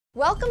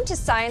Welcome to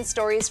Science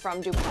Stories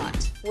from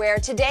DuPont, where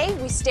today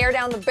we stare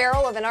down the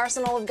barrel of an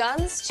arsenal of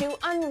guns to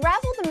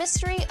unravel the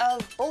mystery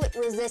of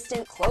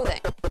bullet-resistant clothing.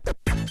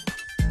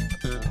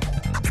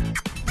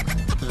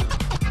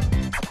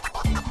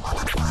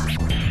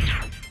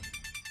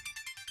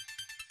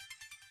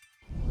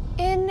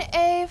 In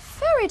a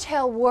fairy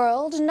tale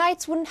world,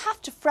 knights wouldn't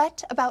have to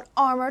fret about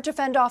armor to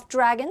fend off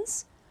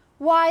dragons.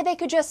 Why, they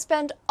could just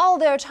spend all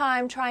their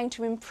time trying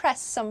to impress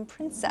some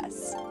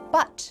princess.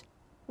 But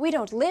we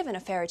don't live in a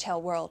fairy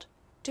tale world,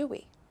 do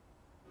we?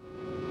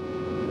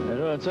 How you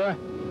doing, sir?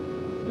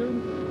 The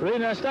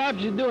reason I stopped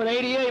you doing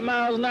 88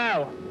 miles an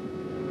hour.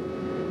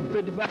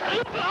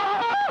 55.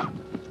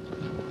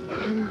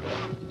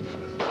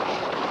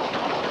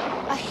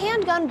 A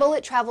handgun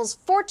bullet travels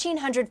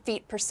 1,400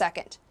 feet per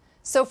second.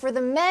 So for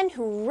the men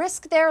who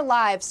risk their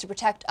lives to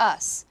protect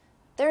us,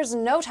 there's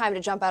no time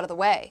to jump out of the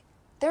way.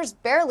 There's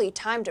barely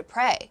time to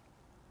pray.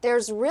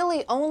 There's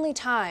really only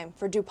time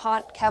for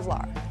DuPont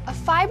Kevlar. A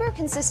fiber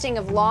consisting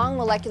of long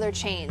molecular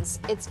chains,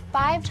 it's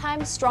 5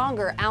 times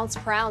stronger ounce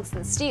per ounce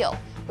than steel,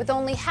 with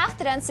only half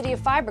the density of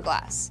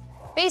fiberglass.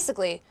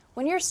 Basically,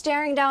 when you're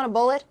staring down a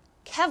bullet,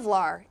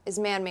 Kevlar is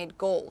man-made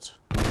gold.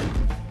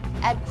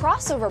 At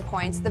crossover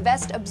points, the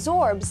vest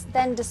absorbs,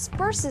 then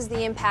disperses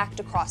the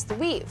impact across the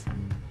weave.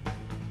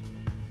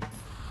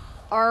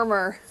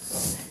 Armor.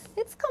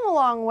 It's come a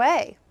long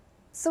way.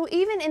 So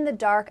even in the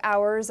dark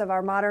hours of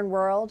our modern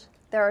world,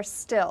 there are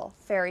still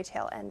fairy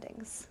tale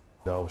endings.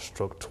 I was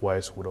struck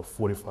twice with a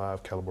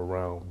 .45 caliber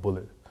round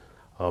bullet.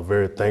 I'm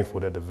very thankful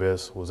that the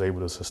vest was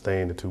able to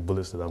sustain the 2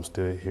 bullets, that I'm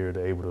still here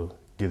to able to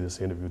give this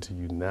interview to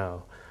you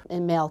now. A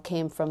male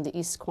came from the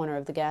east corner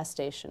of the gas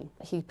station.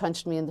 He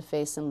punched me in the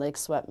face and leg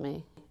swept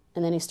me.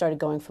 And then he started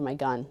going for my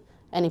gun,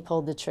 and he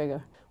pulled the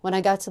trigger. When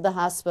I got to the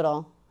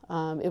hospital,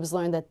 it was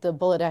learned that the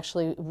bullet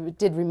actually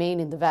did remain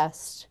in the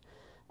vest.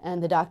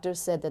 And the doctor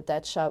said that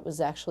that shot was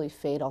actually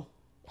fatal,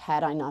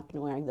 had I not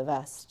been wearing the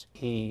vest.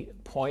 He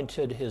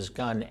pointed his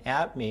gun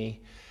at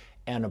me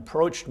and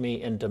approached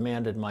me and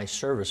demanded my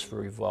service for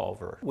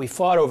revolver. We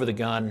fought over the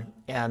gun,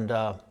 and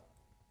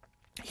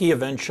he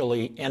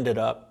eventually ended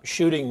up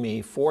shooting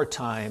me 4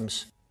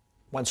 times,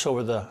 once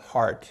over the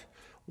heart,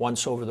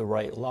 once over the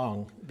right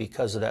lung.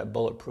 Because of that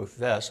bulletproof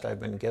vest,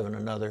 I've been given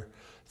another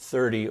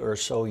 30 or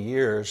so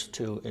years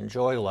to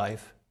enjoy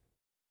life.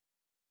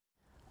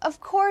 Of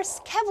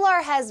course,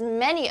 Kevlar has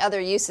many other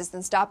uses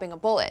than stopping a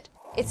bullet.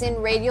 It's in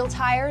radial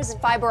tires,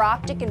 fiber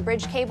optic, and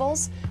bridge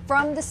cables.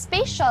 From the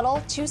space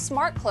shuttle to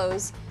smart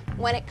clothes,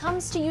 when it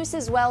comes to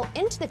uses well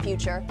into the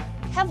future,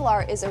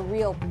 Kevlar is a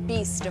real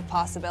beast of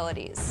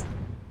possibilities.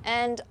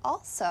 And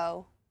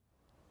also,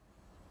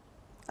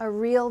 a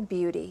real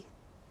beauty.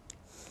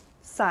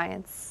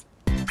 Science.